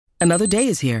Another day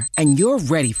is here, and you're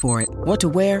ready for it. What to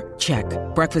wear? Check.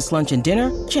 Breakfast, lunch, and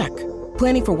dinner? Check.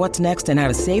 Planning for what's next and how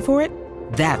to save for it?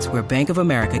 That's where Bank of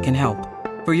America can help.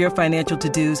 For your financial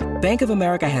to-dos, Bank of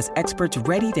America has experts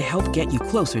ready to help get you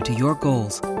closer to your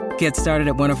goals. Get started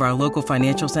at one of our local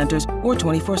financial centers or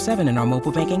 24/7 in our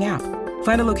mobile banking app.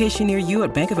 Find a location near you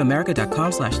at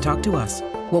bankofamerica.com/talktous.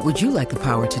 What would you like the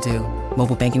power to do?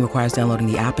 Mobile banking requires downloading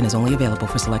the app and is only available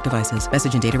for select devices.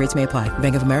 Message and data rates may apply.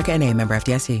 Bank of America N.A., member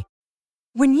FDIC.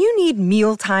 When you need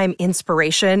mealtime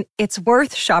inspiration, it's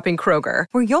worth shopping Kroger,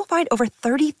 where you'll find over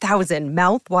 30,000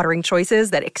 mouth-watering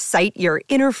choices that excite your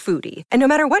inner foodie. And no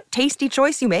matter what tasty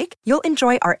choice you make, you'll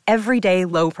enjoy our everyday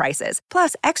low prices,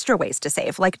 plus extra ways to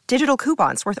save, like digital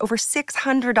coupons worth over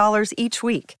 $600 each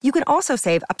week. You can also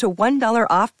save up to $1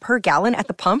 off per gallon at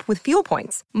the pump with fuel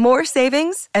points. More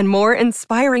savings and more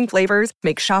inspiring flavors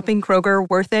make shopping Kroger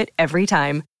worth it every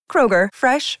time. Kroger,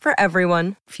 fresh for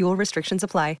everyone. Fuel restrictions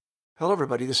apply. Hello,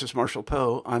 everybody. This is Marshall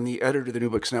Poe. I'm the editor of the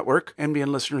New Books Network.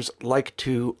 NBN listeners like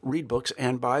to read books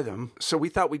and buy them. So we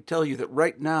thought we'd tell you that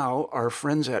right now, our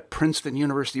friends at Princeton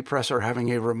University Press are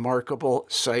having a remarkable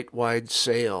site-wide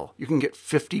sale. You can get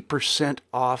 50%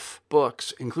 off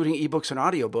books, including ebooks and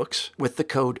audiobooks, with the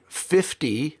code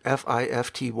 50,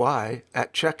 F-I-F-T-Y,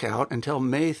 at checkout until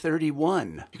May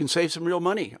 31. You can save some real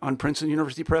money on Princeton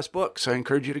University Press books. I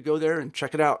encourage you to go there and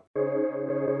check it out.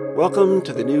 Welcome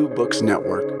to the New Books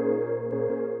Network.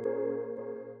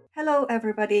 Hello,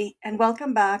 everybody, and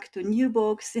welcome back to New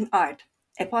Books in Art,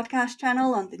 a podcast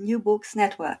channel on the New Books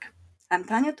Network. I'm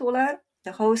Tanya Tolar,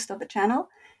 the host of the channel,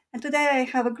 and today I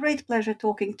have a great pleasure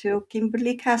talking to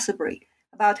Kimberly Castlebury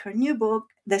about her new book,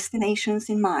 Destinations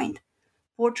in Mind,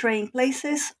 Portraying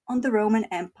Places on the Roman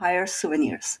Empire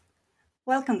Souvenirs.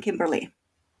 Welcome, Kimberly.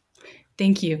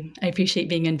 Thank you. I appreciate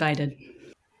being invited.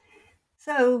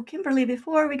 So, Kimberly,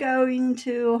 before we go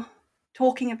into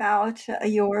talking about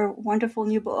your wonderful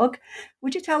new book,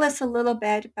 would you tell us a little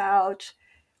bit about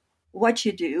what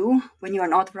you do when you are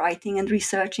not writing and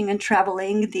researching and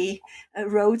traveling the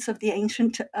roads of the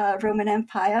ancient Roman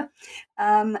Empire,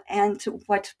 and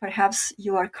what perhaps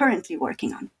you are currently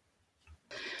working on?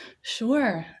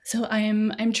 Sure. So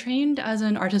I'm trained as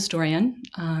an art historian,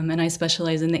 and I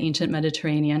specialize in the ancient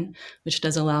Mediterranean, which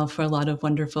does allow for a lot of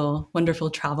wonderful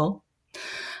travel.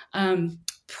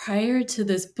 Prior to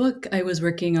this book, I was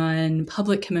working on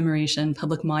public commemoration,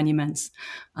 public monuments,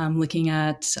 looking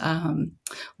at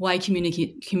why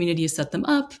communities set them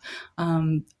up,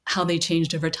 how they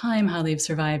changed over time, how they've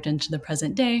survived into the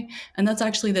present day. And that's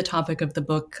actually the topic of the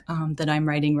book that I'm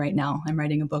writing right now. I'm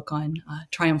writing a book on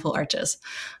triumphal arches,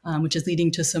 which is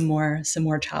leading to some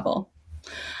more travel.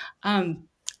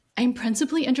 I'm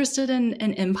principally interested in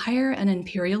empire and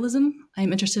imperialism.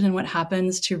 I'm interested in what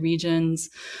happens to regions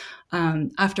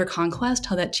after conquest,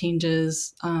 how that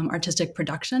changes artistic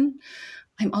production.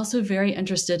 I'm also very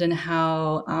interested in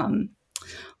how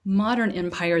modern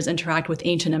empires interact with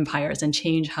ancient empires and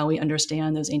change how we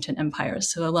understand those ancient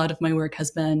empires. So a lot of my work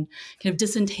has been kind of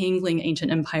disentangling ancient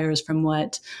empires from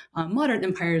what modern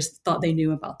empires thought they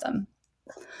knew about them.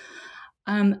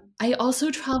 I also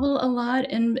travel a lot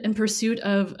in pursuit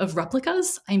of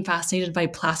replicas. I'm fascinated by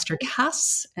plaster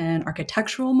casts and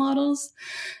architectural models,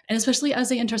 and especially as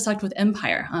they intersect with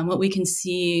empire, what we can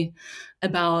see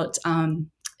about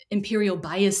imperial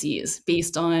biases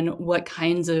based on what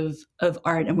kinds of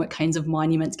art and what kinds of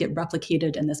monuments get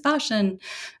replicated in this fashion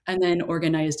and then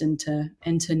organized into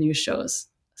new shows.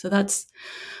 So that's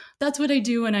what I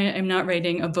do when I'm not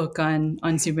writing a book on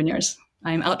souvenirs.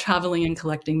 I'm out traveling and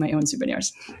collecting my own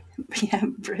souvenirs. Yeah,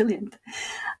 brilliant.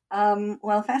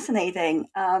 Well, fascinating.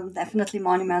 Definitely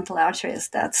monumental arches.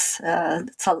 That's a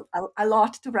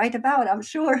lot to write about, I'm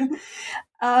sure.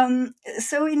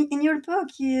 So in your book,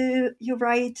 you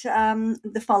write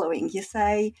the following. You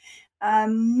say,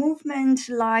 movement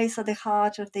lies at the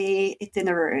heart of the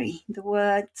itinerary. The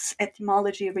word's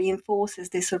etymology reinforces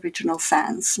this original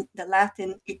sense. The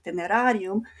Latin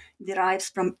itinerarium derives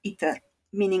from iter,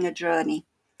 meaning a journey.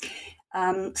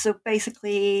 So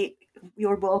basically,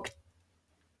 your book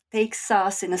takes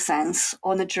us, in a sense,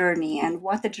 on a journey, and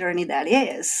what a journey that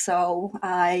is. So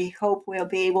I hope we'll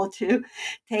be able to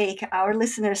take our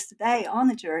listeners today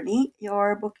on a journey.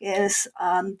 Your book is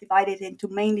divided into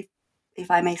mainly,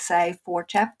 if I may say, 4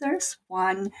 chapters.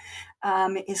 One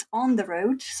is on the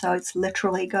road, so it's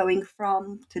literally going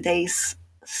from today's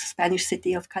Spanish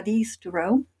city of Cadiz to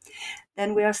Rome.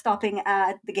 Then we are stopping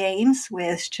at the games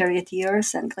with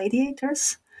charioteers and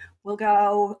gladiators. We'll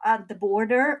go at the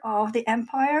border of the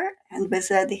empire and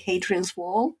visit the Hadrian's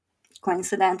Wall.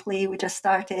 Coincidentally, we just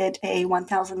started a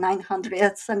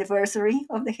 1900th anniversary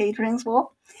of the Hadrian's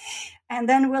Wall. And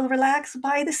then we'll relax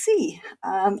by the sea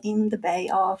in the Bay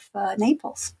of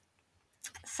Naples.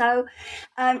 So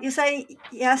you say,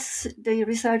 yes, the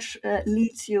research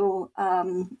leads you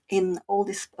in all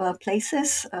these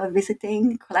places,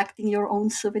 visiting, collecting your own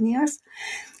souvenirs.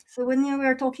 So when you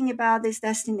were talking about these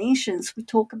destinations, we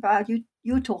talk about,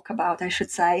 you talk about, I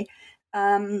should say,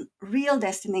 real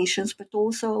destinations, but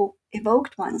also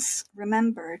evoked ones,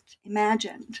 remembered,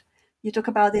 imagined. You talk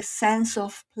about this sense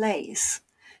of place.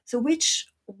 So which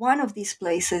one of these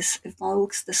places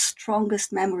evokes the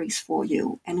strongest memories for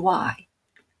you, and why?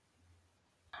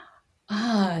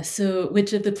 So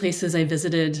which of the places I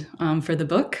visited for the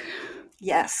book?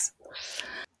 Yes.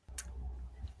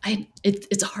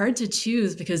 It's hard to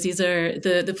choose because these are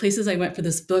the places I went for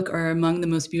this book are among the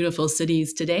most beautiful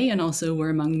cities today, and also were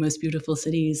among the most beautiful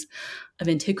cities of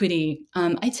antiquity.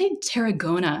 I'd say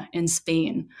Tarragona in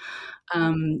Spain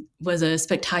was a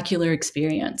spectacular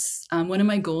experience. One of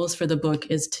my goals for the book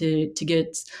is to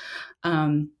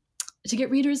get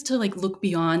readers to like look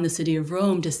beyond the city of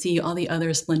Rome to see all the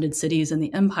other splendid cities in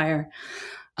the empire.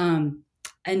 And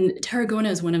Tarragona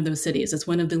is one of those cities. It's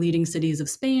one of the leading cities of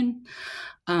Spain.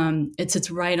 It sits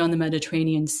right on the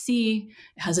Mediterranean Sea.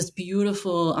 It has this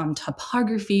beautiful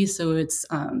topography. So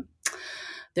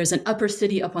there's an upper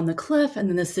city up on the cliff, and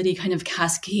then the city kind of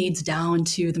cascades down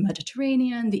to the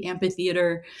Mediterranean. The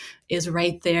amphitheater is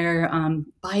right there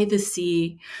by the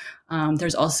sea.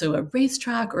 There's also a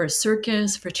racetrack or a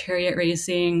circus for chariot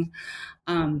racing.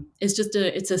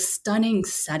 It's a stunning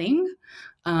setting.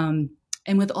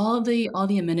 And with all the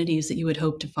amenities that you would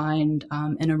hope to find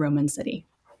in a Roman city.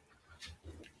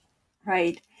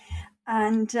 Right.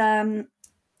 And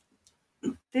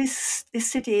this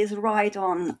city is right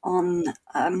on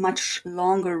a much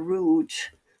longer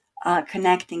route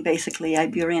connecting basically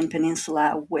Iberian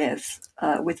Peninsula with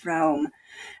Rome.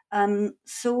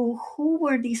 So who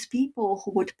were these people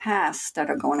who would pass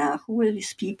Tarragona? Who were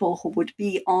these people who would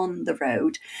be on the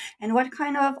road? And what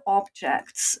kind of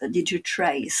objects did you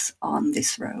trace on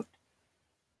this road?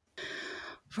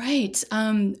 Right.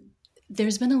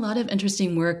 There's been a lot of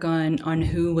interesting work on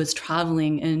who was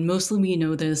traveling, and mostly we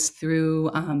know this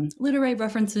through literary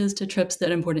references to trips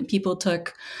that important people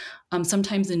took.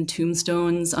 Sometimes in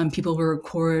tombstones, people will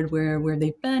record where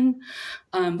they've been.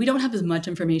 We don't have as much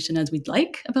information as we'd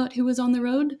like about who was on the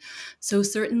road. So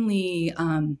certainly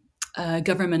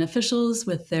government officials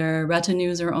with their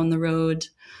retinues are on the road.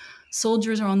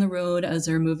 Soldiers are on the road as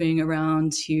they're moving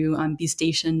around to be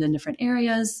stationed in different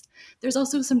areas. There's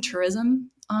also some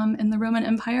tourism in the Roman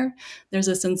Empire. There's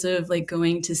a sense of like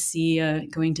going to see a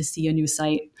new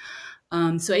site.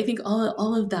 So I think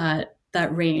all of that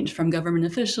range, from government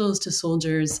officials to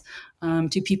soldiers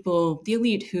to people, the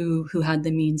elite who had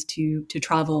the means to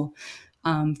travel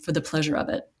for the pleasure of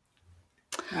it.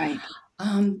 Right.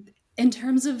 In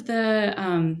terms of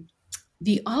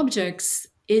the objects,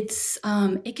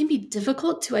 it can be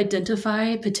difficult to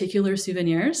identify particular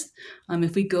souvenirs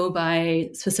if we go by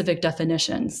specific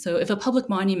definitions. So if a public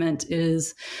monument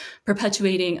is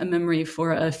perpetuating a memory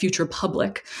for a future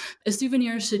public, a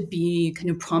souvenir should be kind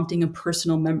of prompting a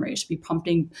personal memory. It should be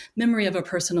prompting memory of a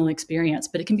personal experience.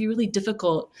 But it can be really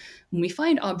difficult when we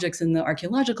find objects in the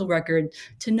archaeological record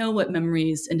to know what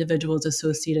memories individuals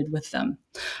associated with them.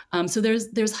 So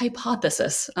there's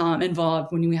hypothesis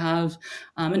involved when we have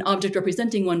an object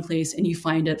representing one place and you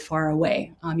find it far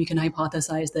away. You can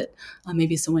hypothesize that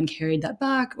maybe someone carried that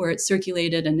back, or it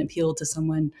circulated and appealed to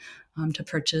someone to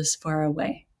purchase far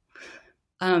away.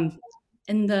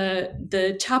 In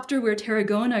the chapter where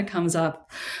Tarragona comes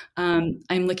up,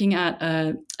 I'm looking at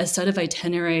a set of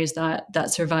itineraries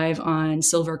that survive on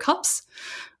silver cups.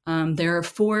 There are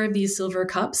 4 of these silver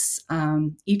cups,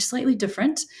 each slightly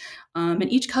different.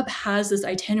 And each cup has this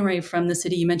itinerary from the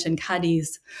city you mentioned,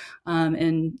 Cadiz,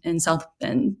 in south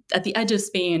and at the edge of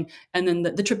Spain. And then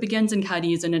the trip begins in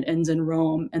Cadiz and it ends in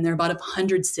Rome. And there are about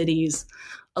 100 cities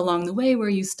along the way where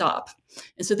you stop.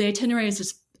 And so the itinerary is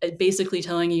just basically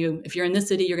telling you, if you're in this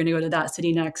city, you're going to go to that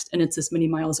city next, and it's this many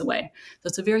miles away. So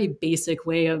it's a very basic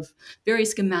very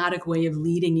schematic way of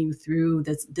leading you through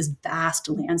this vast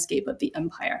landscape of the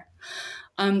empire.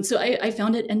 So I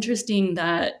found it interesting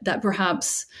that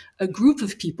perhaps a group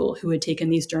of people who had taken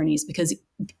these journeys, because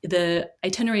the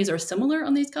itineraries are similar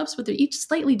on these cups, but they're each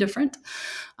slightly different.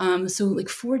 So like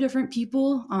 4 different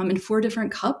people in 4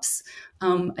 different cups.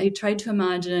 I tried to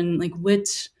imagine like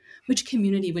which which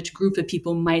community, which group of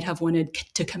people might have wanted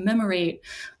to commemorate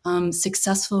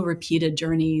successful repeated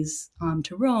journeys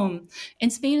to Rome.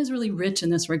 And Spain is really rich in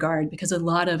this regard because a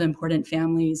lot of important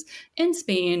families in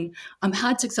Spain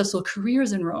had successful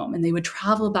careers in Rome, and they would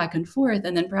travel back and forth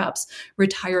and then perhaps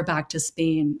retire back to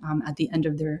Spain at the end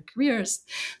of their careers.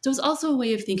 So it's also a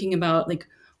way of thinking about like,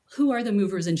 who are the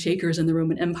movers and shakers in the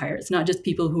Roman Empire? It's not just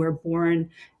people who are born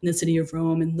in the city of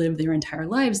Rome and live their entire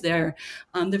lives there.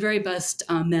 The very best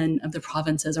men of the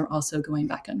provinces are also going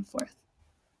back and forth.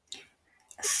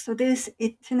 So these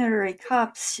itinerary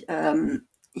cups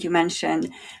you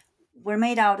mentioned were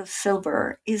made out of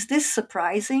silver. Is this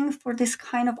surprising for this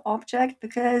kind of object?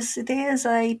 Because it is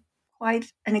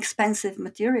quite an expensive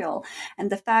material. And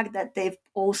the fact that they've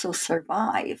also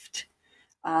survived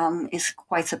is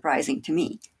quite surprising to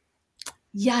me.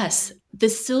 Yes, the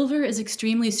silver is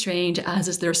extremely strange, as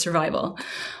is their survival.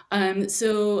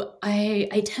 So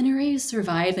itineraries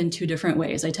survive in two different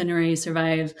ways. Itineraries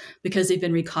survive because they've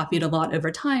been recopied a lot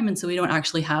over time, and so we don't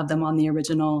actually have them on the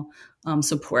original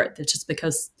support. It's just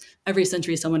because every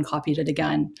century someone copied it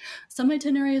again. Some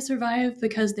itineraries survive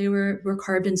because they were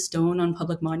carved in stone on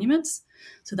public monuments.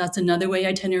 So that's another way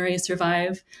itineraries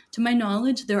survive. To my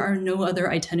knowledge, there are no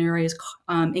other itineraries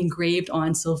engraved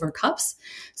on silver cups.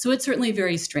 So it's certainly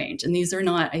very strange. And these are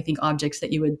not, I think, objects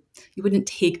that you wouldn't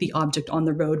take the object on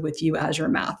the road with you as your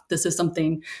map. This is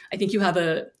something, I think you have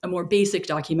a more basic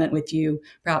document with you,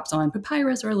 perhaps on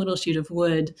papyrus or a little sheet of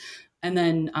wood. And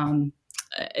then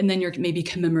you're maybe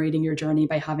commemorating your journey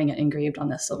by having it engraved on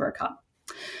this silver cup.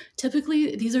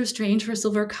 Typically, these are strange for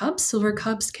silver cups. Silver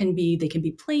cups can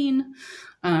be plain.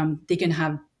 They can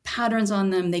have patterns on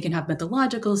them. They can have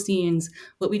mythological scenes.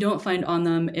 What we don't find on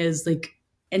them is like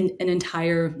an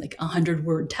entire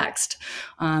 100-word text.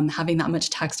 Having that much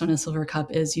text on a silver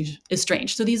cup is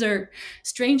strange. So these are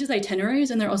strange as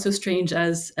itineraries, and they're also strange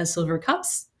as silver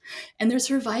cups. And their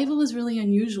survival is really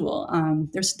unusual.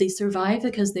 They survive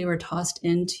because they were tossed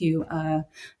into a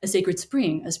sacred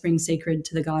spring, a spring sacred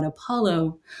to the god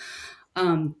Apollo,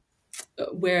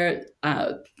 where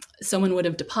someone would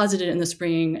have deposited in the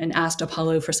spring and asked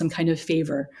Apollo for some kind of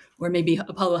favor, or maybe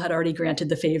Apollo had already granted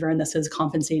the favor and this is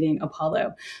compensating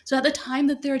Apollo. So at the time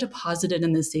that they're deposited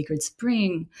in this sacred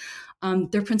spring,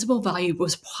 their principal value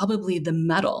was probably the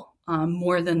metal,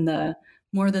 more than the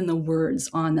words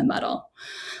on the metal.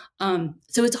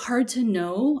 So it's hard to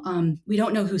know. We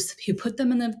don't know who put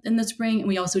them in the spring, and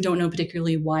we also don't know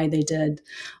particularly why they did.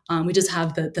 We just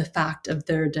have the fact of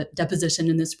their deposition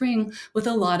in the spring with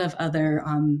a lot of other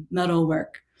metal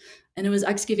work. And it was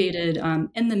excavated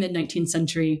in the mid-19th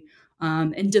century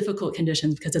in difficult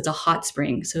conditions because it's a hot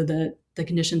spring. So the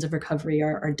conditions of recovery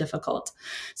are difficult.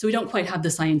 So we don't quite have the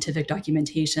scientific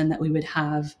documentation that we would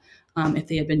have if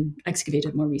they had been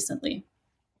excavated more recently.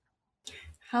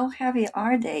 How heavy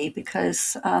are they?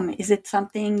 Because is it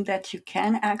something that you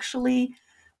can actually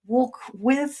walk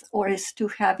with, or is too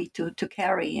heavy to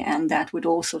carry? And that would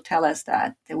also tell us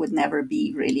that there would never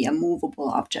be really a movable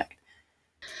object.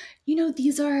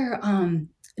 These are,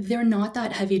 they're not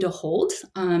that heavy to hold.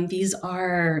 These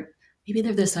are, maybe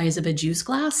they're the size of a juice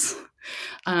glass,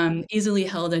 easily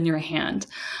held in your hand.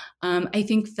 I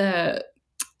think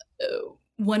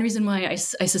one reason why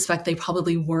I suspect they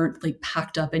probably weren't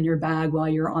packed up in your bag while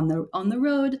you're on the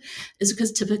road is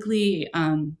because typically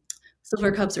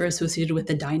silver cups are associated with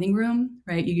the dining room,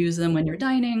 right? You use them when you're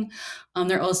dining.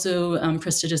 They're also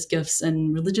prestigious gifts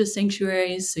in religious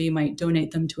sanctuaries, so you might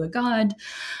donate them to a god.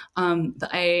 But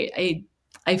I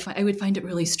would find it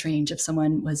really strange if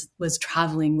someone was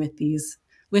traveling with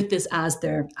this as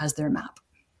their map.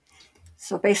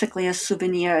 So basically a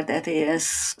souvenir that is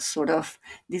sort of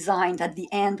designed at the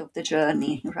end of the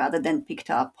journey rather than picked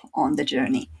up on the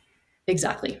journey.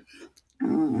 Exactly.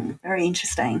 Very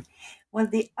interesting. Well,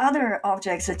 the other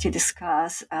objects that you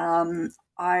discuss are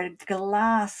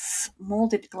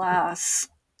molded glass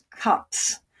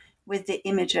cups with the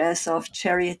images of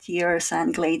charioteers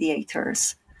and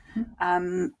gladiators.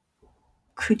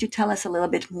 Could you tell us a little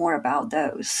bit more about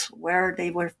those, where they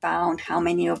were found, how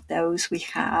many of those we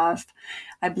have?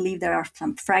 I believe there are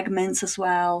some fragments as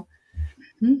well.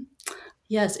 Mm-hmm.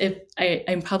 Yes,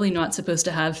 I'm probably not supposed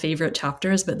to have favorite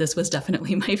chapters, but this was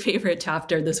definitely my favorite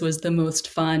chapter. This was the most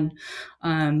fun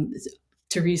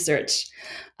to research.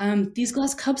 These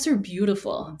glass cups are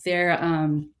beautiful.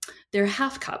 They're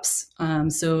half cups,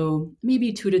 so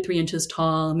maybe 2 to 3 inches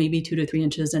tall, maybe 2 to 3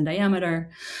 inches in diameter.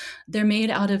 They're made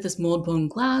out of this mold-blown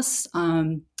glass.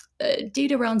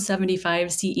 date around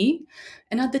 75 CE.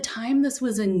 And at the time, this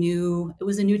was a new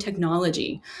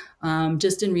technology.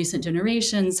 Just in recent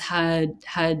generations, had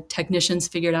technicians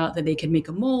figured out that they could make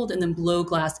a mold and then blow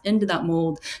glass into that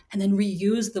mold and then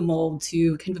reuse the mold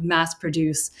to kind of mass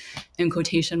produce, in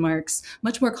quotation marks,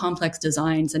 much more complex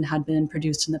designs than had been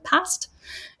produced in the past.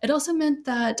 It also meant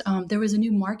that there was a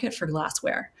new market for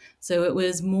glassware. So it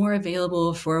was more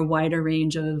available for a wider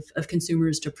range of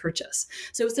consumers to purchase.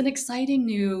 So it's an exciting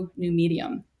new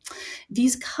medium.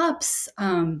 These cups,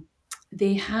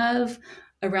 they have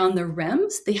around the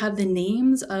rims, they have the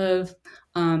names of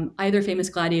either famous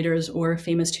gladiators or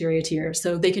famous charioteers.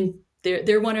 So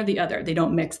they're one or the other. They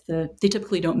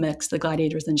typically don't mix the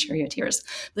gladiators and charioteers.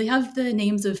 They have the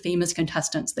names of famous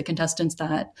contestants, the contestants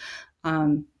that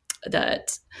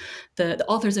the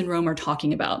authors in Rome are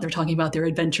talking about. They're talking about their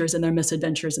adventures and their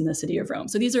misadventures in the city of Rome.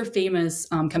 So these are famous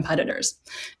competitors.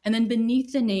 And then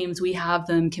beneath the names, we have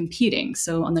them competing.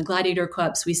 So on the gladiator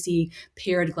cups, we see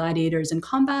paired gladiators in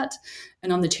combat.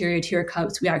 And on the charioteer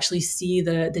cups, we actually see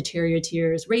the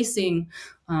charioteers racing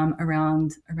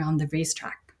around the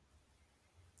racetrack.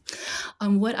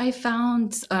 What I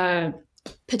found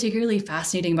particularly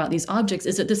fascinating about these objects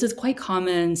is that this is quite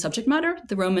common subject matter.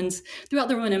 The Romans, throughout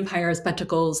the Roman Empire,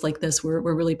 spectacles like this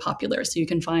were really popular. So you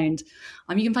can find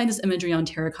this imagery on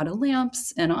terracotta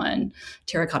lamps and on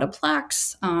terracotta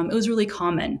plaques. It was really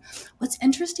common. What's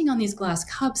interesting on these glass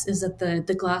cups is that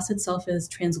the glass itself is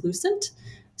translucent,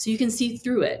 so you can see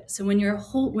through it. So when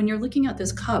you're looking at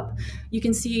this cup, you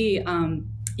can see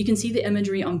the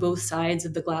imagery on both sides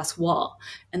of the glass wall,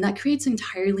 and that creates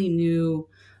entirely new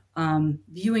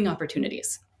viewing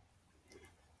opportunities.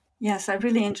 Yes, I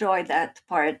really enjoyed that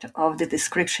part of the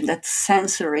description, that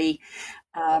sensory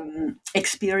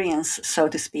experience, so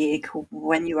to speak,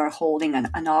 when you are holding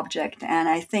an object. And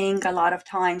I think a lot of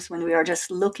times when we are just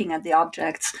looking at the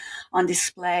objects on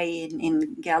display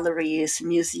in galleries,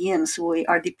 museums, we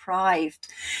are deprived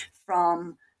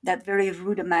from that very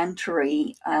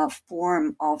rudimentary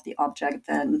form of the object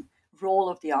and role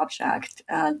of the object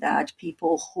that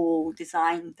people who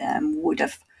designed them would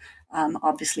have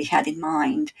obviously had in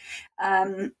mind.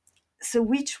 So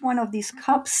which one of these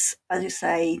cups, as you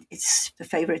say, it's the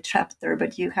favorite chapter,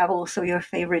 but you have also your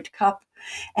favorite cup.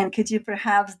 And could you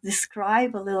perhaps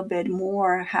describe a little bit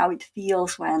more how it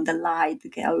feels when the light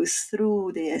goes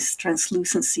through this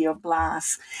translucency of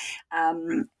glass?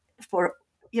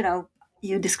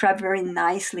 You describe very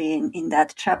nicely in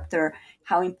that chapter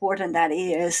how important that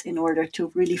is in order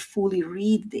to really fully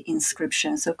read the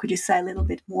inscription. So could you say a little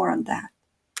bit more on that?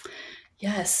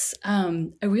 Yes.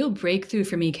 A real breakthrough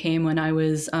for me came when I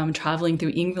was traveling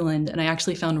through England, and I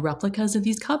actually found replicas of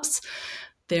these cups.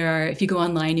 If you go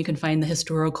online, you can find the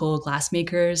historical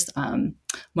glassmakers,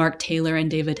 Mark Taylor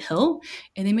and David Hill,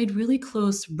 and they made really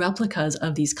close replicas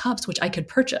of these cups, which I could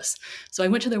purchase. So I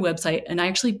went to their website and I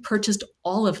actually purchased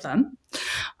all of them.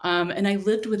 And I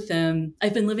lived with them.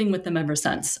 I've been living with them ever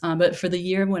since. But for the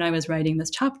year when I was writing this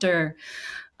chapter,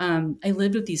 I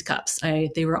lived with these cups.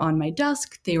 They were on my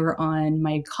desk. They were on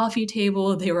my coffee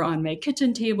table. They were on my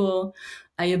kitchen table.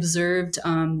 I observed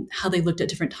how they looked at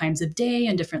different times of day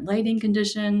and different lighting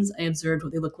conditions. I observed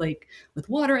what they look like with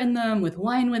water in them, with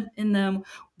wine in them,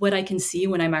 what I can see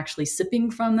when I'm actually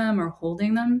sipping from them or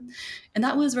holding them. And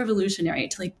that was revolutionary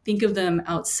to think of them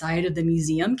outside of the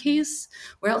museum case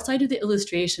or outside of the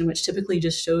illustration, which typically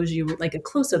just shows you like a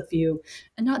close-up view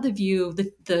and not the view,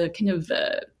 the kind of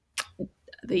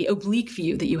the oblique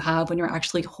view that you have when you're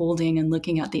actually holding and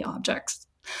looking at the objects.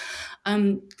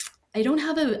 I don't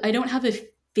have a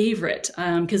favorite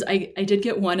because I did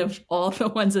get one of all the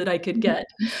ones that I could get.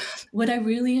 What I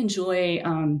really enjoy,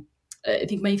 I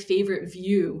think my favorite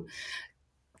view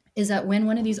is that when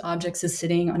one of these objects is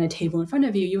sitting on a table in front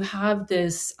of you, you have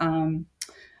this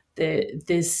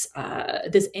this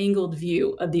angled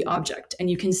view of the object, and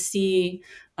you can see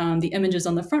the images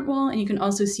on the front wall, and you can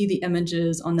also see the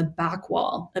images on the back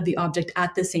wall of the object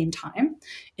at the same time.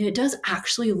 And it does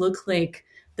actually look like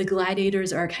the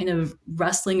gladiators are kind of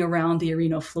wrestling around the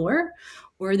arena floor,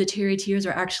 or the charioteers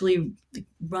are actually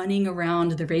running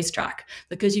around the racetrack,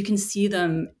 because you can see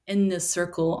them in this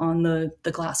circle on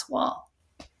the glass wall.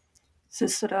 So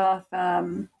sort of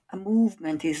a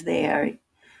movement is there.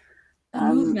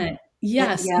 Movement.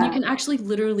 Yes, yeah. And you can actually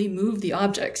literally move the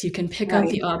objects. You can pick up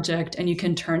the object and you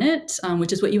can turn it,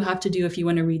 which is what you have to do if you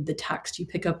want to read the text. You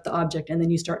pick up the object and then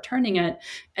you start turning it,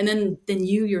 and then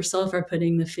you yourself are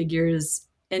putting the figures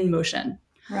in motion.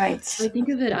 Right. So I think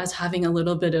of it as having a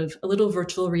little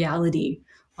virtual reality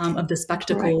of the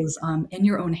spectacles in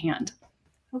your own hand.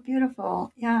 Oh,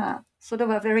 beautiful. Yeah. Sort of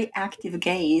a very active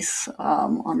gaze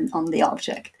on the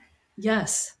object.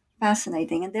 Yes.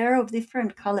 fascinating, and they're of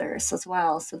different colors as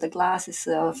well. So the glass is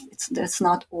it's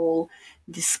not all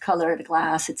discolored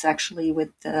glass. It's actually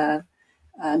with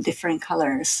different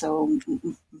colors. So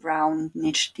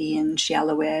brownish,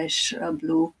 yellowish,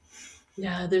 blue.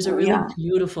 Yeah, there's a really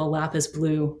beautiful lapis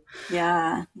blue.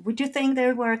 Yeah. Would you think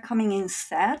they were coming in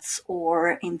sets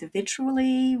or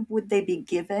individually? Would they be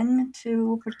given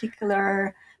to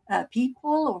particular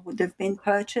people, or would they have been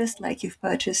purchased like you've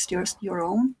purchased your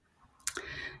own?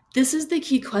 This is the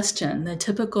key question.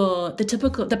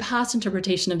 The past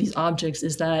interpretation of these objects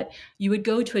is that you would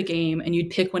go to a game and you'd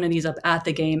pick one of these up at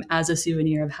the game as a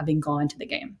souvenir of having gone to the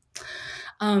game.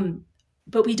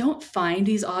 But we don't find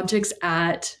these objects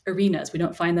at arenas. We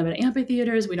don't find them at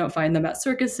amphitheaters. We don't find them at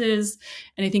circuses.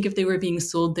 And I think if they were being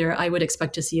sold there, I would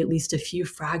expect to see at least a few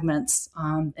fragments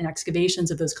and excavations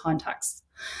of those contexts.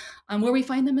 Where we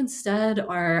find them instead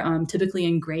are typically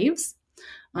in graves.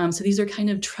 So these are kind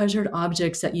of treasured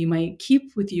objects that you might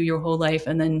keep with you your whole life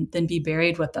and then be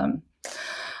buried with them.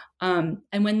 And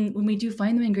when we do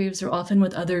find them in graves, they're often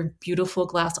with other beautiful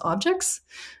glass objects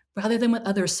rather than with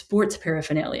other sports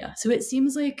paraphernalia. So it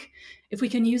seems like if we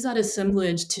can use that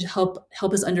assemblage to help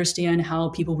us understand how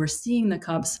people were seeing the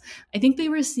cups, I think they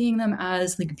were seeing them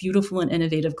as like beautiful and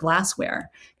innovative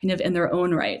glassware, kind of in their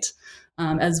own right.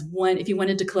 As one, if you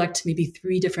wanted to collect maybe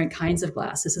 3 different kinds of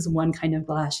glass, this is one kind of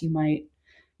glass you might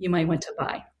want to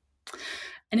buy.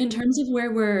 And in terms of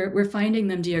where we're finding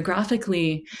them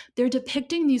geographically, they're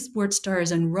depicting these sports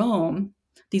stars in Rome,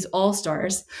 these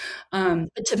all-stars.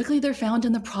 But typically they're found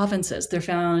in the provinces. They're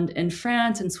found in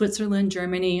France and Switzerland,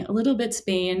 Germany, a little bit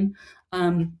Spain,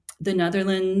 the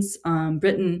Netherlands,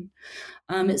 Britain.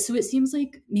 So it seems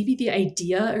like maybe the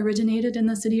idea originated in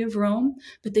the city of Rome,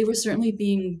 but they were certainly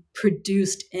being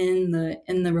produced in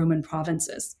the Roman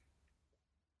provinces.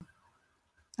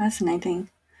 Fascinating.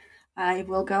 I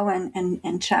will go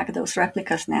and check those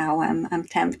replicas now. I'm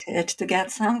tempted to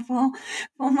get some for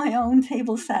my own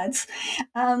table sets.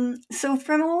 So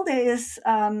from all these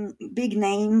big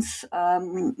names,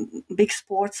 big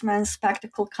sportsmen,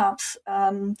 spectacle cups,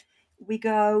 we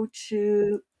go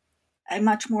to a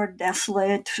much more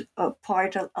desolate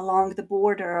part along the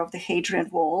border of the Hadrian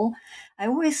Wall. I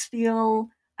always feel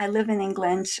I live in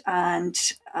England, and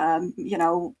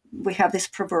we have this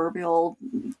proverbial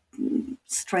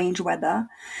strange weather,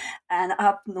 and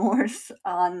up north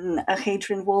on a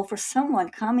Hadrian Wall, for someone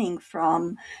coming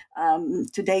from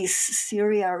today's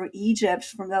Syria or Egypt,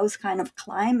 from those kind of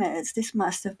climates, this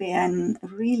must have been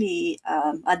really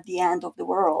at the end of the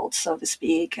world, so to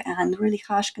speak, and really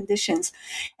harsh conditions.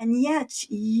 And yet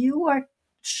you are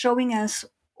showing us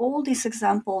all these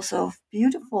examples of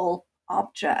beautiful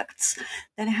objects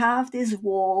that have this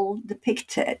wall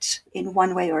depicted in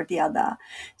one way or the other.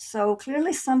 So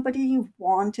clearly somebody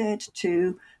wanted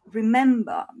to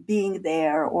remember being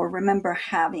there or remember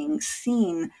having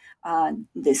seen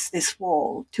this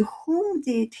wall. To whom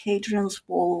did Hadrian's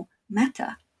Wall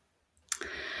matter?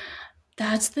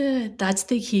 That's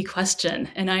the key question,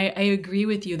 and I agree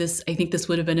with you. I think this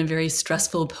would have been a very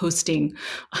stressful posting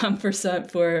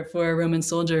for a Roman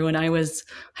soldier. When I was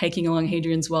hiking along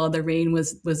Hadrian's Wall, the rain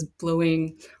was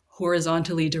blowing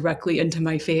horizontally directly into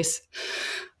my face.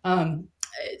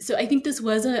 So I think this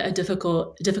was a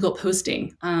difficult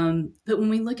posting. But when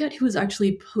we look at who was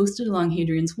actually posted along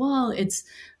Hadrian's Wall, it's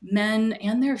men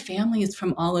and their families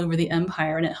from all over the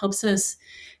empire, and it helps us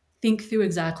think through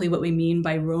exactly what we mean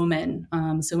by Roman.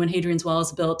 So when Hadrian's Wall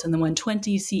is built in the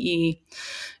 120 CE,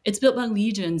 it's built by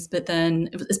legions, but then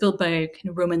it's built by kind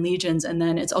of Roman legions, and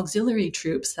then it's auxiliary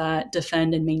troops that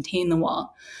defend and maintain the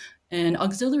wall. And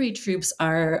auxiliary troops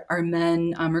are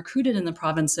men recruited in the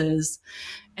provinces,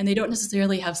 and they don't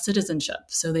necessarily have citizenship.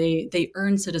 So they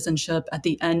earn citizenship at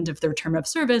the end of their term of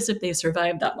service if they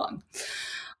survive that long.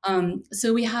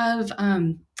 So we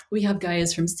have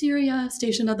guys from Syria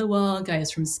stationed at the wall, guys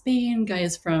from Spain,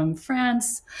 guys from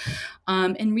France.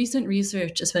 And recent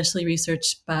research, especially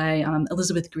research by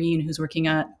Elizabeth Green, who's working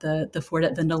at the fort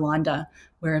at Vindolanda,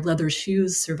 where leather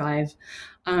shoes survive,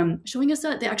 showing us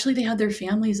that they had their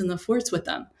families in the forts with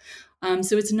them.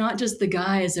 So it's not just the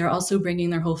guys, they're also bringing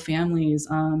their whole families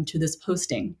to this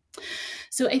posting.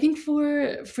 So I think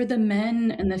for the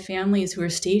men and the families who are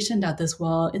stationed at this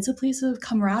wall, it's a place of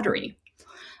camaraderie.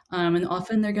 And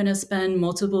often they're going to spend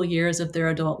multiple years of their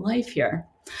adult life here.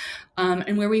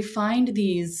 And where we find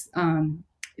these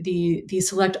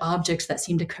select objects that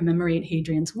seem to commemorate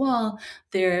Hadrian's Wall,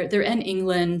 they're in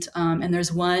England, and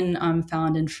there's one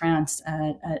found in France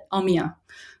at Amiens,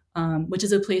 which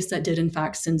is a place that did in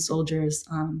fact send soldiers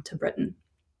to Britain.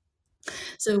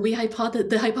 So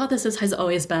the hypothesis has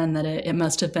always been that it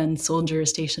must have been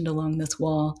soldiers stationed along this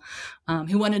wall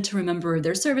who wanted to remember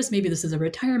their service. Maybe this is a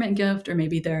retirement gift, or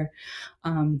maybe they're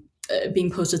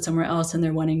being posted somewhere else and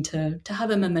they're wanting to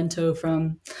have a memento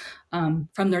from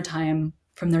their time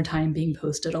being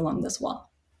posted along this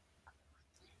wall.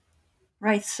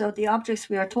 Right. So the objects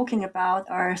we are talking about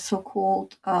are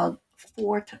so-called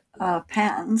fort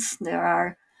pans. There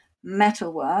are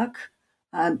metalwork,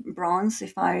 bronze,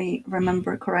 if I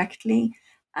remember correctly,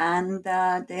 and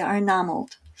they are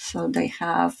enameled. So they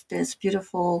have this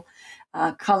beautiful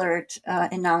colored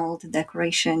enameled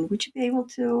decoration. Would you be able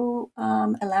to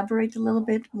elaborate a little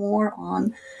bit more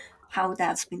on how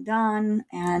that's been done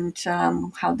and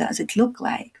how does it look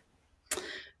like?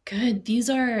 Good. These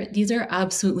are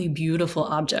absolutely beautiful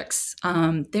objects.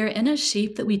 They're in a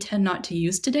shape that we tend not to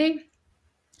use today.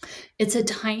 It's a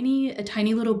tiny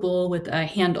little bowl with a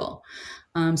handle.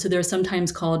 So they're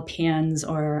sometimes called pans,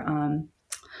 or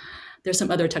there's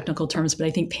some other technical terms, but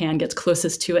I think pan gets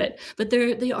closest to it. But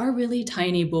they are really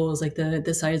tiny bowls, like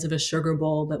the size of a sugar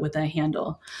bowl, but with a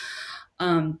handle.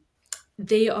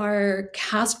 They are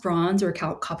cast bronze or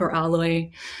copper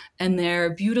alloy, and they're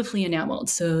beautifully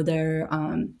enameled. So they're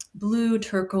blue,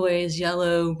 turquoise,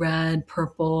 yellow, red,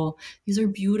 purple. These are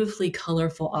beautifully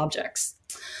colorful objects.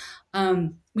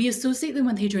 We associate them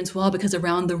with Hadrian's Wall because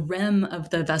around the rim of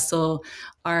the vessel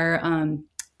are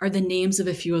the names of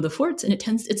a few of the forts, and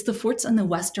it's the forts on the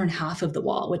western half of the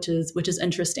wall, which is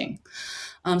interesting.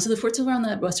 So the forts are around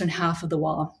the western half of the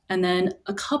wall, and then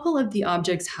a couple of the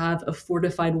objects have a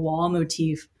fortified wall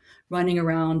motif running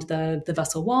around the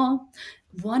vessel wall.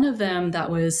 One of them that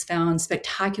was found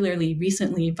spectacularly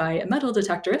recently by a metal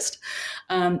detectorist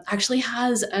actually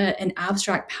has an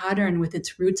abstract pattern with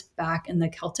its roots back in the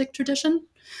Celtic tradition.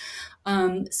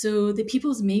 So the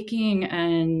people's making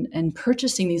and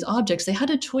purchasing these objects, they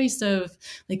had a choice of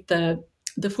like the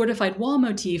fortified wall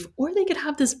motif, or they could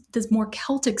have this more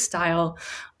Celtic style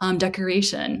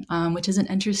decoration, which is an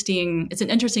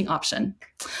interesting option.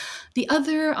 The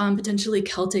other potentially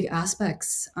Celtic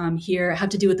aspects here have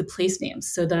to do with the place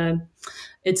names. So the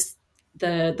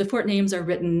fort names are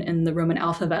written in the Roman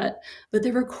alphabet, but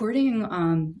they're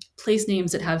recording place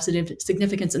names that have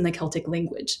significance in the Celtic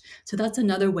language. So that's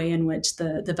another way in which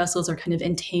the vessels are kind of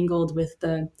entangled with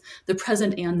the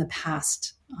present and the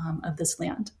past of this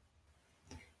land.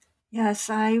 Yes,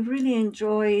 I really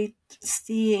enjoyed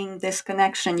seeing this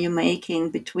connection you're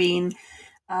making between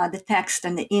the text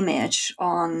and the image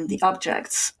on the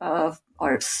objects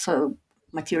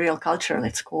material culture,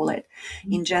 let's call it,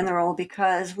 in general,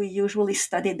 because we usually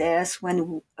study this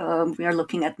when we are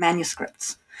looking at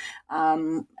manuscripts.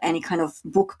 Any kind of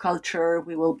book culture,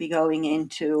 we will be going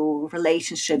into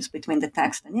relationships between the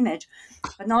text and image,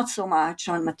 but not so much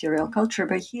on material culture.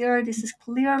 But here, this is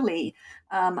clearly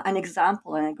an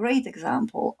example, and a great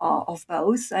example of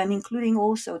both, and including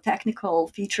also technical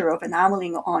feature of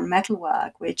enameling on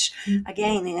metalwork, which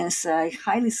again is a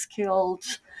highly skilled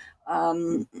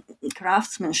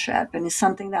craftsmanship, and is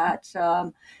something that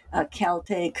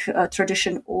Celtic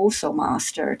tradition also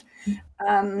mastered.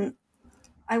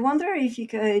 I wonder if you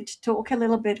could talk a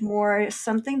little bit more,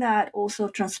 something that also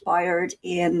transpired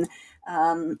in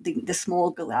the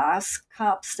small glass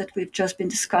cups that we've just been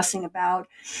discussing about.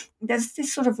 There's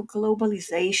this sort of a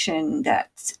globalization that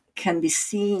can be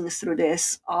seen through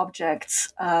these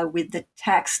objects with the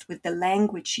text, with the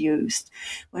language used.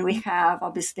 When we have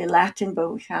obviously Latin,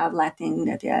 but we have Latin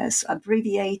that is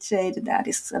abbreviated, that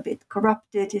is a bit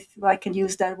corrupted, if I can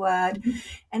use that word,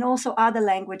 and also other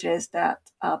languages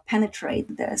that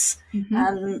penetrate this.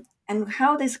 And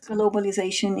how this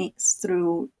globalization is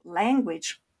through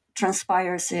language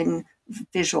transpires in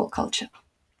visual culture.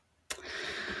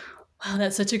 Wow,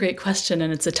 that's such a great question,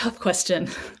 and it's a tough question.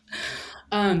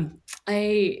 I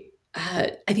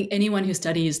think anyone who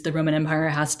studies the Roman Empire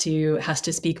has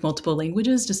to speak multiple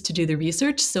languages just to do the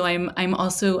research. So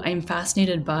I'm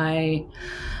fascinated by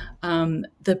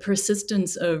the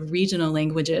persistence of regional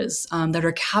languages that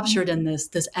are captured in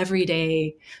this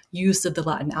everyday use of the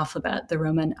Latin alphabet, the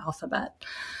Roman alphabet.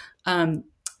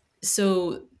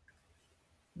 So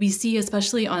we see,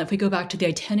 especially if we go back to the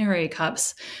itinerary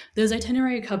cups, those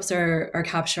itinerary cups are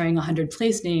capturing 100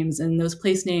 place names, and those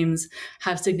place names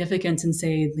have significance in,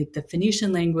 say, like the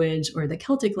Phoenician language or the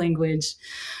Celtic language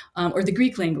or the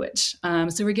Greek language.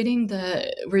 So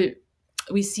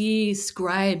we see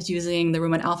scribes using the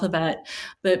Roman alphabet,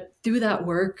 but through that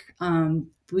work,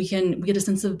 we get a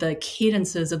sense of the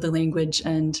cadences of the language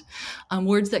and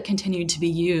words that continue to be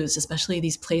used, especially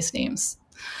these place names.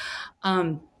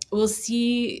 We'll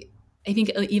see I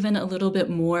think even a little bit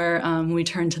more when we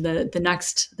turn to the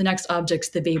next objects,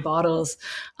 the bay bottles.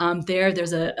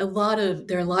 There's a lot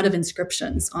of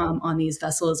inscriptions on these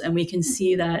vessels, and we can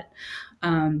see that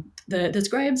the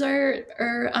scribes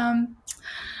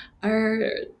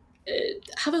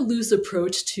have a loose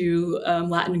approach to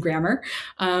Latin grammar,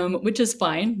 which is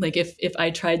fine. Like if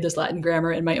I tried this Latin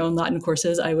grammar in my own Latin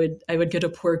courses, I would get a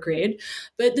poor grade.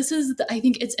 But I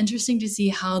think it's interesting to see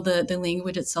how the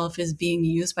language itself is being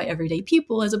used by everyday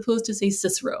people, as opposed to, say,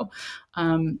 Cicero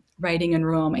writing in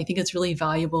Rome. I think it's really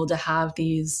valuable to have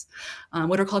these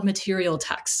what are called material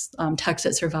texts, texts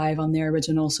that survive on their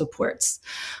original supports.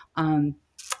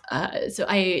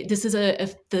 This is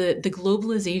the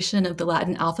globalization of the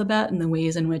Latin alphabet and the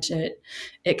ways in which it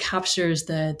captures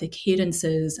the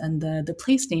cadences and the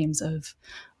place names of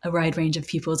a wide range of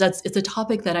peoples. It's a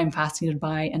topic that I'm fascinated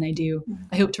by, and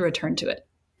I hope to return to it.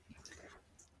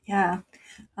 Yeah,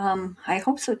 I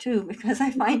hope so too, because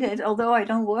I find it, although I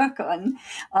don't work on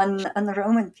the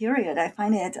Roman period, I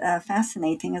find it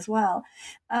fascinating as well.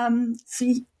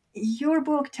 So your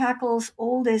book tackles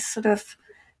all this sort of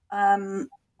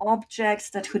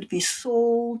objects that could be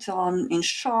sold in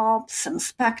shops and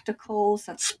spectacles,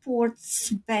 at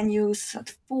sports venues,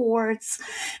 at forts.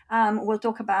 We'll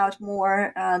talk about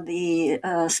more the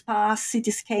sparse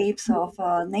cityscapes of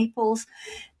Naples.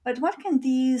 But what can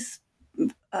these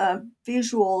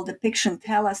visual depiction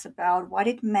tell us about what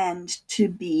it meant to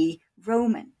be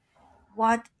Roman?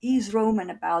 What is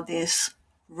Roman about this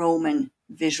Roman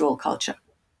visual culture?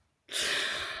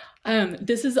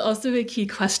 This is also a key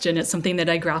question. It's something that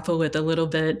I grapple with a little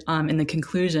bit in the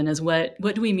conclusion, is what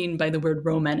do we mean by the word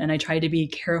Roman? And I try to be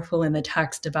careful in the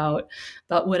text about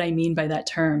what I mean by that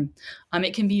term.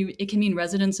 It can mean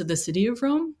residents of the city of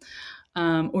Rome,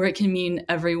 or it can mean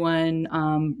everyone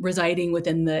residing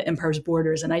within the empire's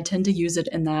borders. And I tend to use it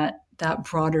in that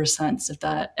broader sense of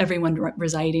that everyone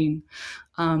residing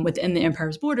within the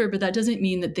empire's border, but that doesn't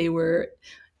mean that they were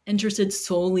interested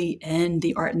solely in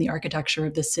the art and the architecture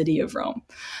of the city of Rome.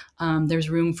 There's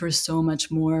room for so much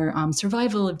more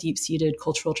survival of deep-seated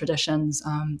cultural traditions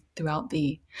throughout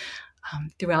the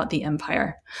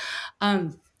empire.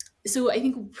 So I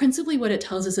think principally what it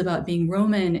tells us about being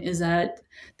Roman is that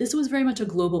this was very much a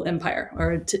global empire.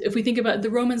 Or if we think about the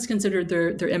Romans, considered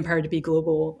their empire to be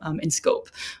global in scope,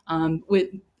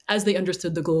 as they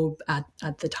understood the globe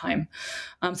at the time.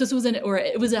 So this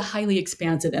it was a highly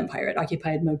expansive empire. It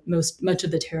occupied much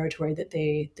of the territory that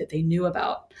they knew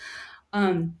about.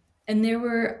 And there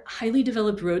were highly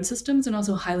developed road systems and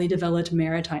also highly developed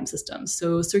maritime systems.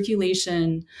 So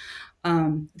circulation,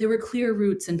 there were clear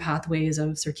routes and pathways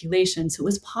of circulation. So it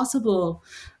was possible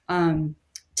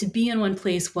to be in one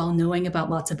place while knowing about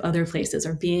lots of other places,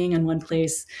 or being in one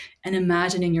place and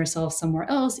imagining yourself somewhere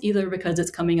else, either because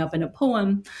it's coming up in a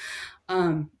poem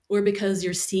or because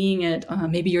you're seeing it.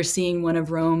 Maybe you're seeing one of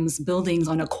Rome's buildings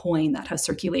on a coin that has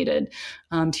circulated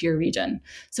to your region.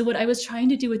 So what I was trying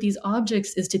to do with these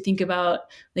objects is to think about,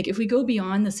 like, if we go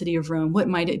beyond the city of Rome, what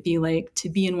might it be like to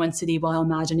be in one city while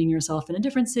imagining yourself in a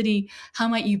different city? How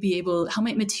might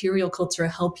material culture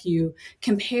help you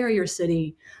compare your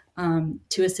city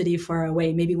to a city far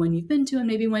away, maybe one you've been to and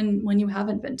maybe when you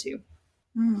haven't been to?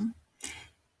 Mm.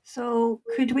 So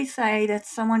could we say that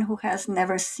someone who has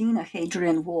never seen a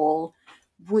Hadrian Wall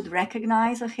would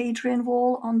recognize a Hadrian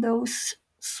Wall on those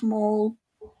small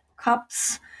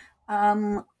cups,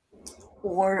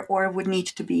 or would need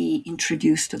to be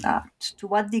introduced to that? To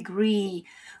what degree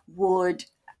would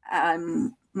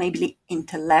maybe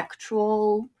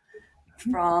intellectual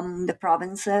from the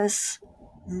provinces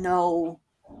know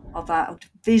about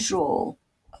visual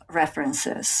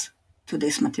references to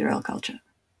this material culture?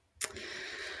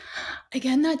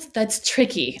 Again, that's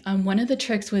tricky. One of the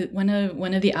tricks with one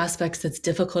of the aspects that's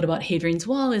difficult about Hadrian's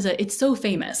Wall is that it's so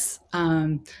famous.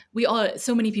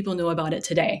 So many people know about it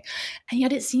today, and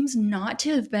yet it seems not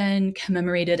to have been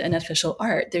commemorated in official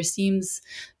art.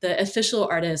 The official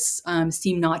artists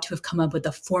seem not to have come up with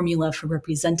a formula for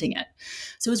representing it.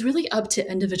 So it's really up to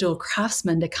individual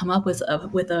craftsmen to come up with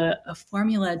a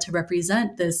formula to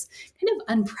represent this kind of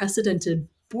unprecedented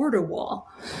border wall.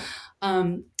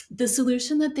 The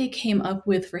solution that they came up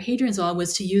with for Hadrian's Wall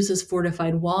was to use this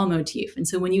fortified wall motif. And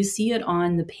so when you see it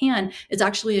on the pan, it's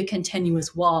actually a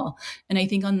continuous wall. And I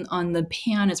think on the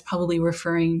pan, it's probably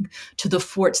referring to the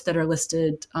forts that are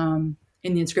listed in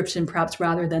the inscription, perhaps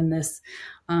rather than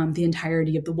the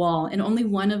entirety of the wall. And only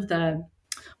one of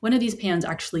these pans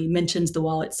actually mentions the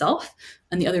wall itself,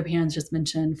 and the other pans just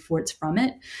mention forts from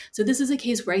it. So this is a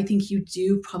case where I think you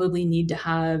do probably need to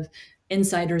have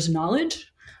insider's knowledge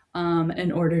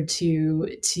in order to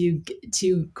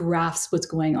grasp what's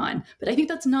going on. But I think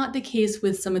that's not the case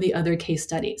with some of the other case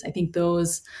studies. I think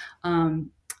those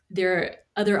there are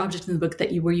other objects in the book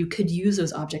where you could use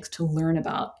those objects to learn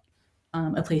about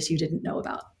a place you didn't know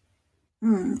about.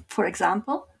 For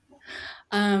example,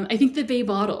 I think the Bay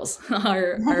bottles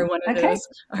are one of those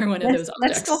objects.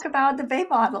 Let's talk about the Bay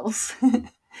bottles.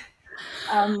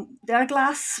 They're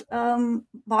glass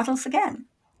bottles again.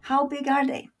 How big are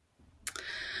they?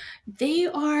 They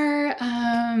are,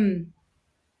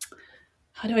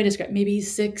 how do I describe? Maybe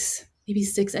 6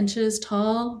 inches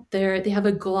tall. They have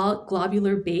a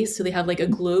globular base, so they have like a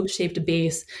globe-shaped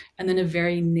base, and then a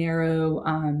very narrow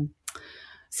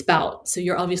spout. So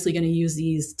you're obviously going to use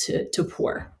these to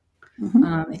pour.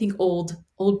 I think old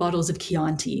bottles of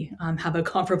Chianti have a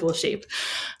comparable shape,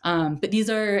 but these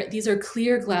are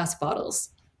clear glass bottles.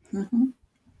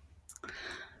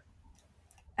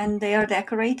 And they are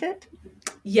decorated?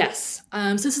 Yes.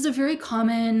 So this is a very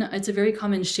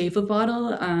common shape of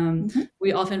bottle.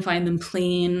 We often find them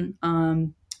plain.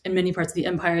 In many parts of the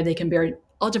empire, they can bear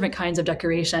all different kinds of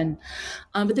decoration.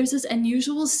 But there's this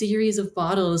unusual series of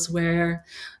bottles where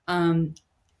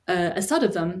a set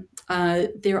of them,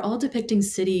 they're all depicting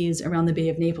cities around the Bay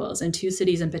of Naples, and 2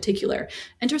 cities in particular.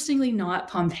 Interestingly, not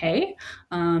Pompeii.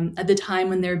 At the time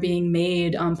when they're being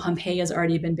made, Pompeii has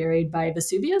already been buried by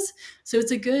Vesuvius. So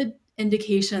it's a good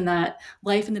indication that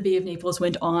life in the Bay of Naples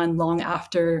went on long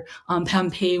after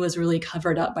Pompeii was really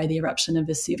covered up by the eruption of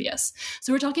Vesuvius.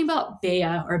 So we're talking about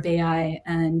Baia or Baiae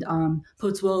and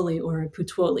Pozzuoli or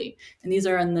Puteoli. And these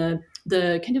are on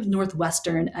the kind of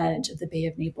northwestern edge of the Bay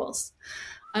of Naples.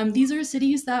 These are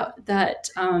cities that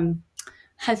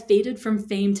have faded from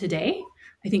fame today.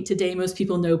 I think today most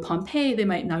people know Pompeii, they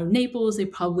might know Naples, they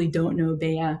probably don't know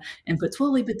Baia and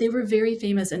Pozzuoli, but they were very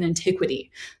famous in antiquity.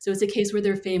 So it's a case where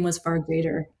their fame was far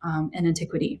greater in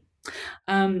antiquity.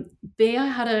 Baia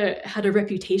had a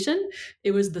reputation.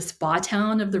 It was the spa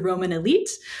town of the Roman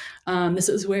elite. This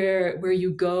is where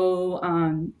you go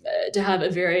to have a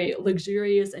very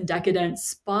luxurious and decadent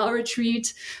spa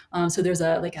retreat. So there's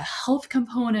a health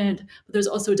component, but there's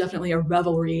also definitely a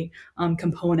revelry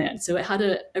component. So it had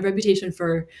a reputation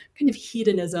for kind of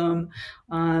hedonism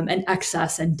and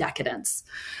excess and decadence.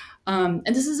 And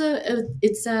this is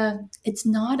it's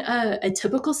not a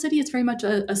typical city. It's very much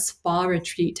a spa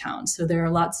retreat town. So there are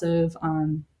lots of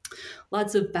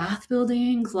bath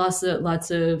buildings, lots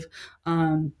of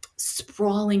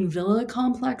sprawling villa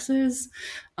complexes,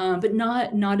 but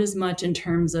not as much in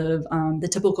terms of the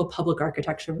typical public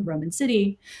architecture of a Roman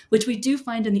city, which we do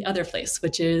find in the other place,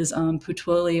 which is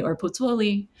Puteoli or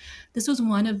Pozzuoli. This was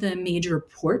one of the major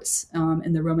ports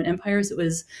in the Roman Empire. So it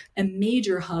was a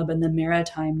major hub in the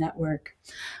maritime network.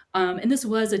 And this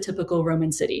was a typical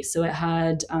Roman city. So it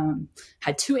had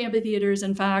 2 amphitheaters,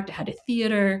 in fact. It had a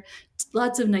theater,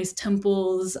 lots of nice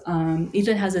temples.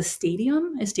 Even has a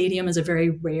stadium. A stadium is a very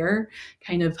rare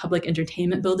kind of public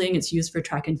entertainment building. It's used for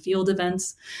track and field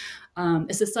events.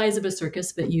 It's the size of a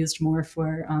circus, but used more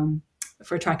for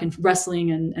track and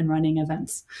wrestling and running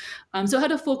events. So it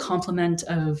had a full complement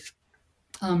of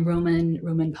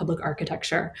Roman public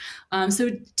architecture.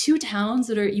 So 2 towns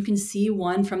that you can see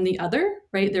one from the other,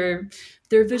 right? They're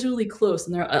visually close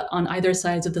and they're on either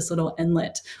sides of this little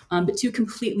inlet, but 2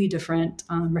 completely different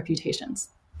reputations.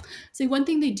 So one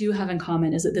thing they do have in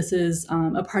common is that this is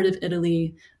a part of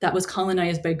Italy that was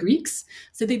colonized by Greeks.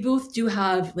 So they both do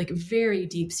have very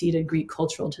deep-seated Greek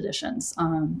cultural traditions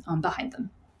behind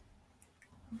them.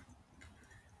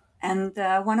 And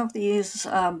one of these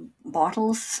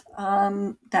bottles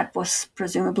that was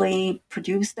presumably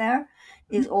produced there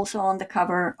is also on the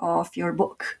cover of your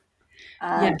book.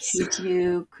 Yes.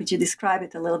 Could you describe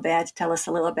it a little bit? Tell us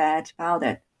a little bit about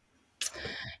it.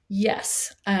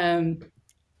 Yes.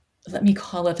 Let me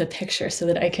call up the picture so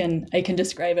that I can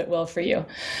describe it well for you.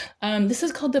 This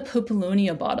is called the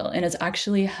Populonia bottle, and it's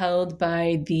actually held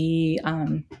by the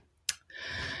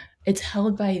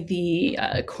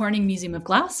Corning Museum of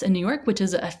Glass in New York, which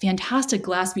is a fantastic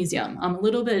glass museum. A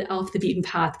little bit off the beaten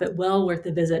path, but well worth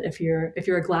the visit if you're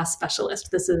a glass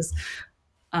specialist. This is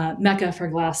Mecca for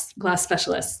glass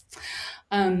specialists.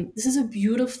 This is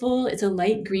it's a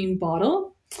light green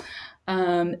bottle.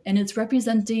 And it's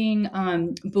representing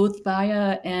both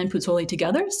Baia and Pozzuoli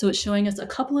together. So it's showing us a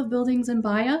couple of buildings in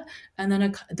Baia, and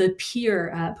then the pier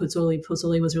at Pozzuoli.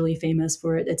 Pozzuoli was really famous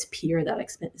for its pier that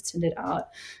extended out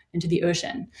into the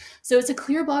ocean. So it's a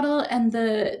clear bottle, and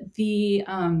the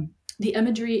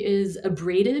imagery is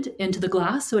abraded into the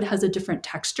glass, so it has a different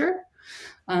texture.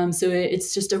 So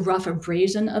it's just a rough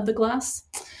abrasion of the glass.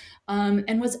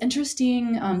 And what's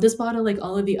interesting, this bottle, like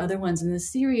all of the other ones in this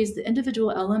series, the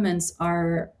individual elements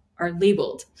are are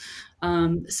labeled.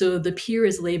 So the pier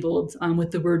is labeled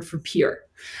with the word for pier.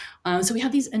 So we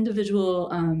have these individual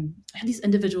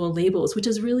labels, which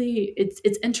is really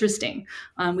it's interesting.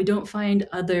 We don't find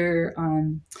other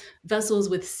vessels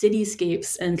with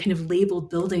cityscapes and kind of labeled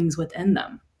buildings within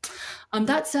them.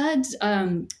 That said,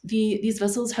 these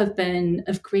vessels have been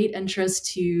of great interest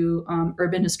to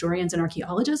urban historians and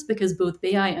archaeologists because both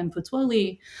Baiae and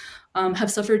Pozzuoli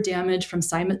have suffered damage from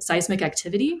seismic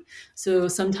activity. So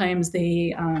sometimes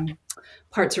they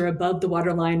parts are above the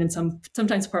waterline, and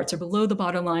sometimes parts are below the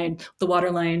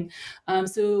waterline.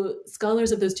 So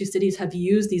scholars of those two cities have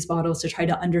used these models to try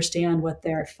to understand what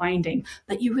they're finding,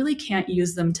 but you really can't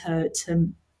use them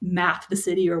to map the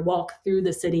city or walk through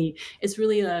the city. It's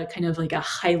really a kind of like a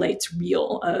highlights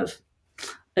reel of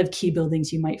key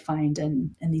buildings you might find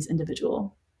in these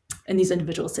individual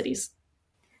cities.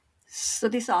 So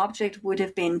this object would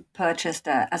have been purchased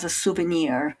as a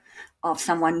souvenir of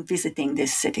someone visiting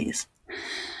these cities.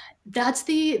 That's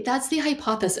the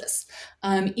hypothesis.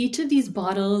 Each of these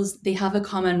bottles, they have a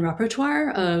common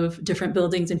repertoire of different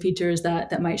buildings and features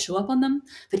that might show up on them,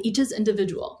 but each is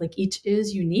individual. Like each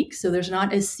is unique. So there's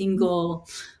not a single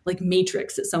like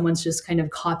matrix that someone's just kind of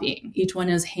copying. Each one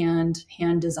is hand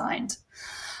designed.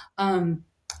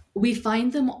 We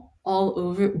find them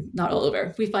not all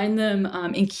over. We find them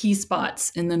in key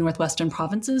spots in the northwestern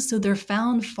provinces. So they're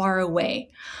found far away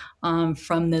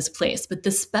from this place. But the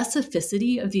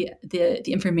specificity of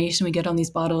the information we get on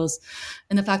these bottles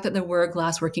and the fact that there were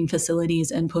glassworking facilities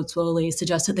in Pozzuoli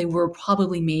suggests that they were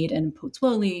probably made in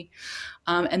Pozzuoli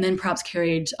and then perhaps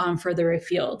carried further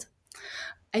afield.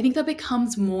 I think that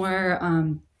becomes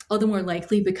all the more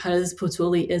likely because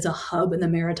Pozzuoli is a hub in the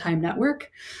maritime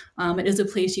network. It is a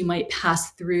place you might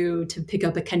pass through to pick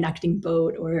up a connecting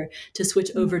boat or to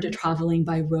switch over to traveling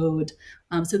by road.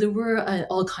 So there were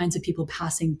all kinds of people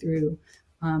passing through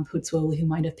Pozzuoli who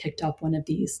might have picked up one of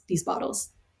these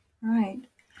bottles. Right.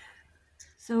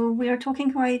 So we are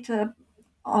talking quite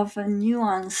of a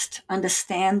nuanced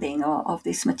understanding of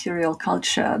this material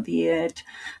culture, be it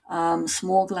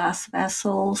small glass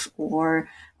vessels or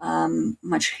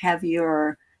much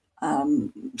heavier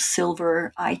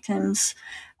silver items.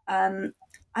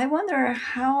 I wonder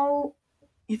how,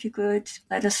 if you could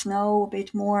let us know a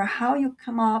bit more, how you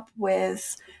come up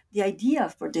with the idea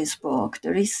for this book,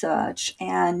 the research,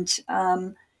 and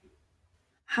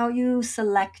how you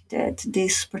selected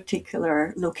these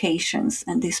particular locations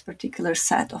and this particular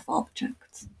set of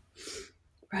objects.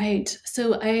 Right.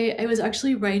 So I was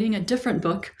actually writing a different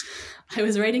book. I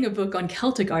was writing a book on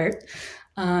Celtic art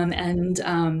and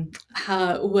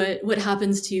what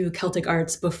happens to Celtic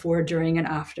arts before, during, and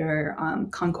after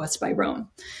conquest by Rome.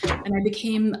 And I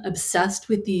became obsessed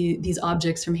with these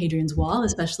objects from Hadrian's Wall,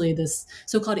 especially this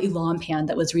so-called elan pan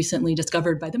that was recently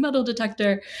discovered by the metal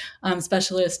detector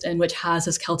specialist, and which has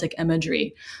this Celtic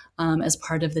imagery as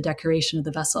part of the decoration of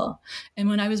the vessel. And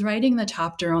when I was writing the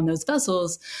chapter on those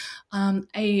vessels,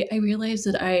 I realized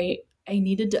that I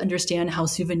needed to understand how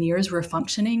souvenirs were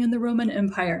functioning in the Roman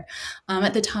Empire.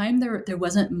 At the time, there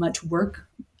wasn't much work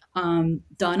done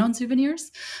on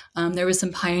souvenirs. There was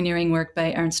some pioneering work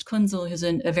by Ernst Kunzel, who's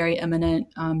a very eminent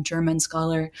German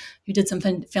scholar who did some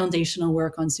foundational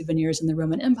work on souvenirs in the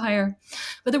Roman Empire.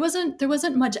 But there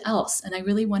wasn't much else, and I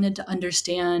really wanted to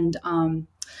understand.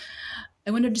 I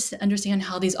wanted to understand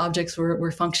how these objects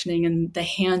were functioning in the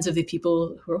hands of the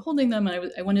people who were holding them.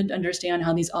 And I wanted to understand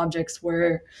how these objects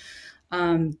were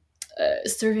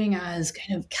serving as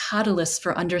kind of catalysts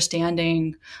for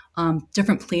understanding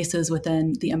different places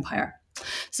within the empire.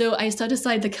 So I set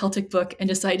aside the Celtic book and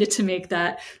decided to make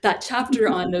that chapter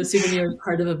on those souvenirs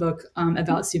part of a book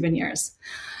about souvenirs.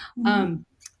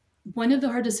 One of the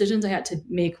hard decisions I had to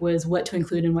make was what to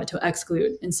include and what to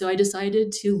exclude. And so I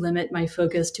decided to limit my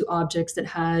focus to objects that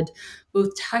had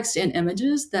both text and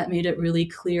images that made it really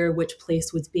clear which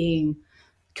place was being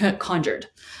conjured.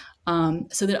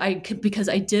 So that because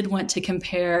I did want to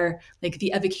compare like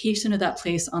the evocation of that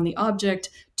place on the object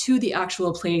to the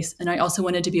actual place. And I also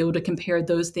wanted to be able to compare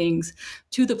those things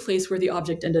to the place where the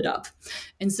object ended up.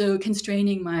 And so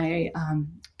constraining my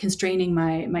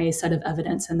set of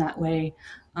evidence in that way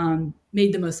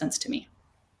made the most sense to me.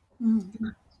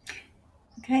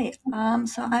 Okay,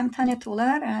 so I'm Tanya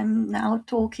Tolar. I'm now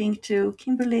talking to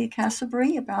Kimberly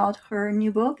Castlebury about her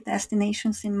new book,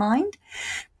 Destinations in Mind,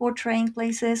 portraying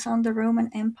places on the Roman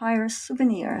Empire's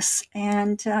souvenirs.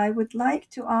 And I would like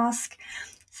to ask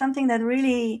something that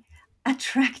really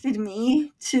attracted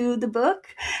me to the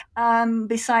book,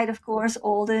 beside, of course,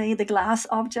 all the glass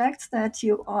objects that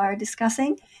you are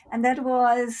discussing. And that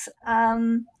was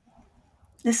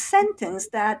the sentence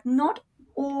that not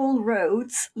all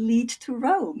roads lead to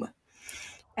Rome.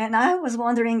 And I was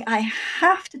wondering, I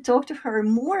have to talk to her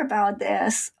more about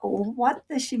this. What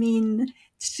does she mean?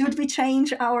 Should we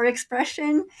change our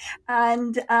expression?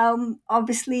 And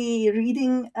obviously,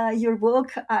 reading your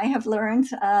book, I have learned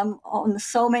on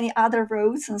so many other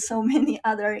roads and so many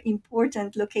other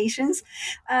important locations.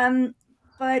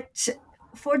 But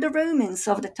for the Romans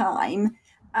of the time,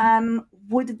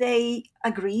 would they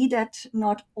agree that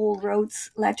not all roads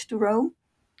led to Rome?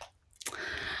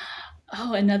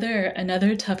 Oh,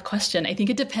 another tough question. I think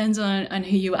it depends on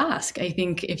who you ask. I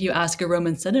think if you ask a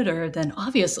Roman senator, then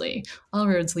obviously all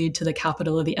roads lead to the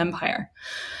capital of the empire.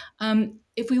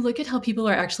 If we look at how people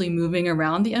are actually moving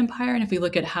around the empire, and if we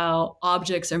look at how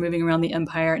objects are moving around the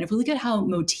empire, and if we look at how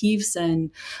motifs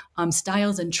and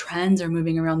styles and trends are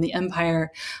moving around the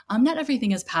empire, not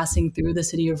everything is passing through the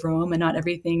city of Rome, and not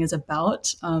everything is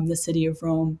about the city of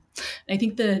Rome. And I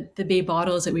think the Bay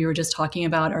bottles that we were just talking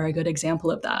about are a good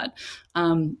example of that.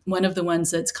 One of the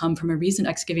ones that's come from a recent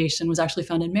excavation was actually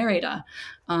found in Merida,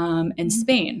 in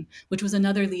Spain, which was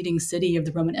another leading city of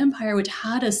the Roman Empire, which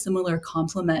had a similar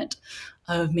complement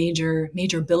of major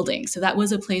buildings. So that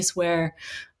was a place where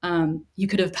you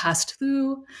could have passed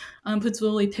through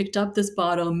Pozzuoli, picked up this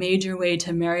bottle, made your way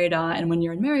to Merida, and when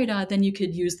you're in Merida, then you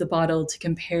could use the bottle to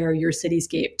compare your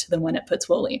cityscape to the one at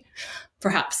Pozzuoli,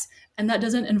 perhaps. And that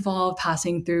doesn't involve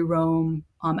passing through Rome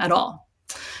at all.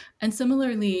 And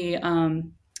similarly, I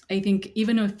think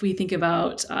even if we think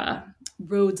about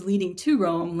roads leading to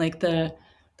Rome, like the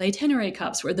itinerary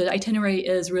cups, where the itinerary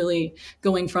is really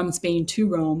going from Spain to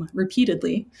Rome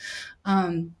repeatedly.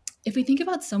 If we think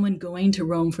about someone going to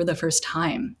Rome for the first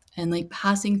time and like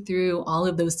passing through all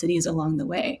of those cities along the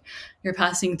way, you're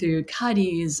passing through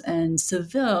Cadiz and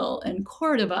Seville and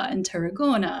Cordoba and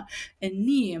Tarragona and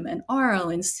Nîmes and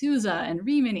Arles and Susa and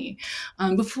Rimini.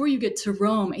 Before you get to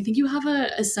Rome, I think you have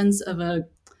a sense of a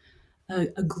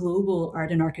global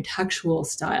art and architectural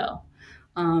style.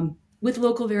 With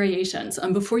local variations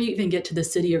before you even get to the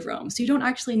city of Rome. So you don't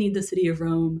actually need the city of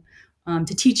Rome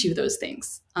to teach you those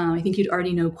things. I think you'd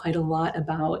already know quite a lot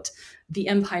about the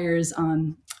empire's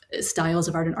styles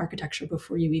of art and architecture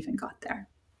before you even got there.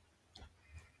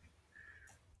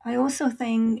 I also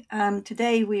think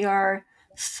today we are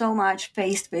so much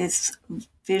faced with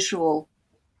visual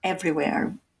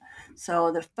everywhere.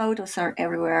 So the photos are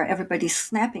everywhere. Everybody's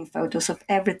snapping photos of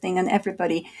everything and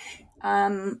everybody.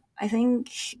 I think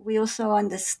we also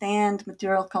understand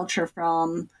material culture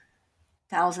from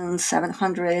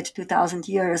 1,700, 2,000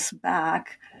 years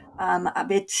back a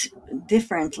bit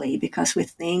differently, because we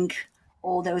think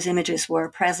all those images were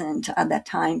present at that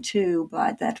time too,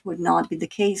 but that would not be the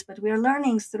case. But we're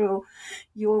learning through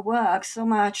your work so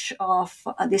much of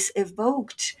this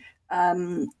evoked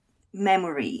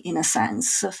memory, in a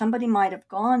sense. So somebody might have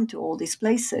gone to all these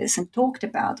places and talked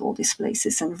about all these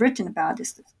places and written about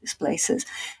these places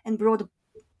and brought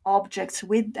objects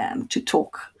with them to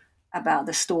talk about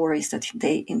the stories that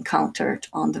they encountered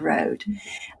on the road.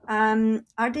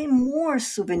 Are there more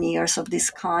souvenirs of this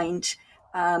kind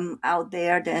out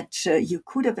there that you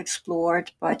could have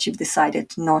explored, but you've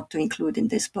decided not to include in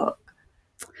this book?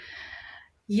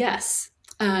 Yes.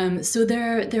 So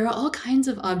there are all kinds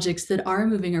of objects that are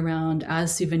moving around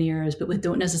as souvenirs, but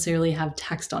don't necessarily have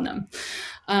text on them.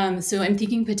 So I'm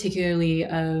thinking particularly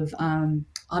of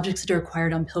objects that are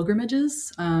acquired on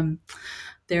pilgrimages.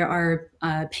 There are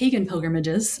pagan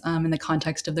pilgrimages in the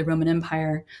context of the Roman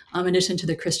Empire, in addition to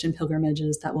the Christian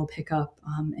pilgrimages that will pick up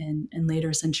in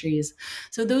later centuries.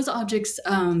 So those objects,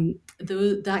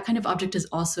 that kind of object is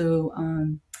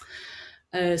also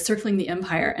circling the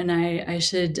empire. And I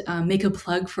should make a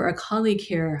plug for a colleague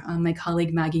here, my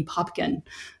colleague Maggie Popkin,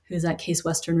 who's at Case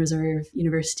Western Reserve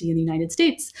University in the United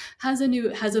States, has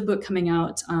a book coming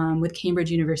out with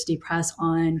Cambridge University Press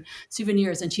on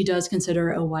souvenirs, and she does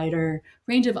consider a wider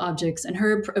range of objects. And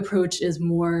her approach is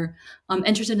more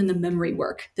interested in the memory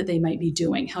work that they might be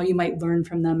doing, how you might learn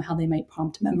from them, how they might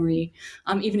prompt memory,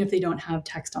 even if they don't have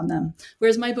text on them.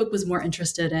 Whereas my book was more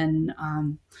interested in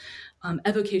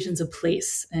evocations of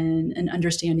place and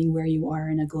understanding where you are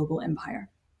in a global empire.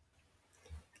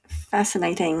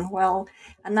 Fascinating. Well,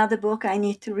 another book I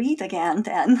need to read again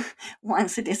then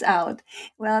once it is out.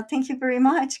 Well, thank you very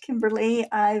much, Kimberly.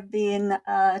 I've been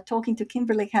talking to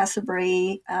Kimberly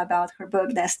Casselberry about her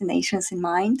book, Destinations in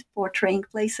Mind, Portraying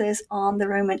Places on the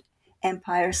Roman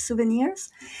Empire Souvenirs,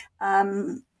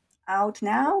 out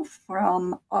now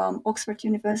from Oxford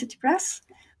University Press.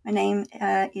 My name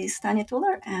is Tanya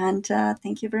Toller, and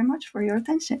thank you very much for your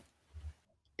attention.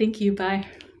 Thank you. Bye.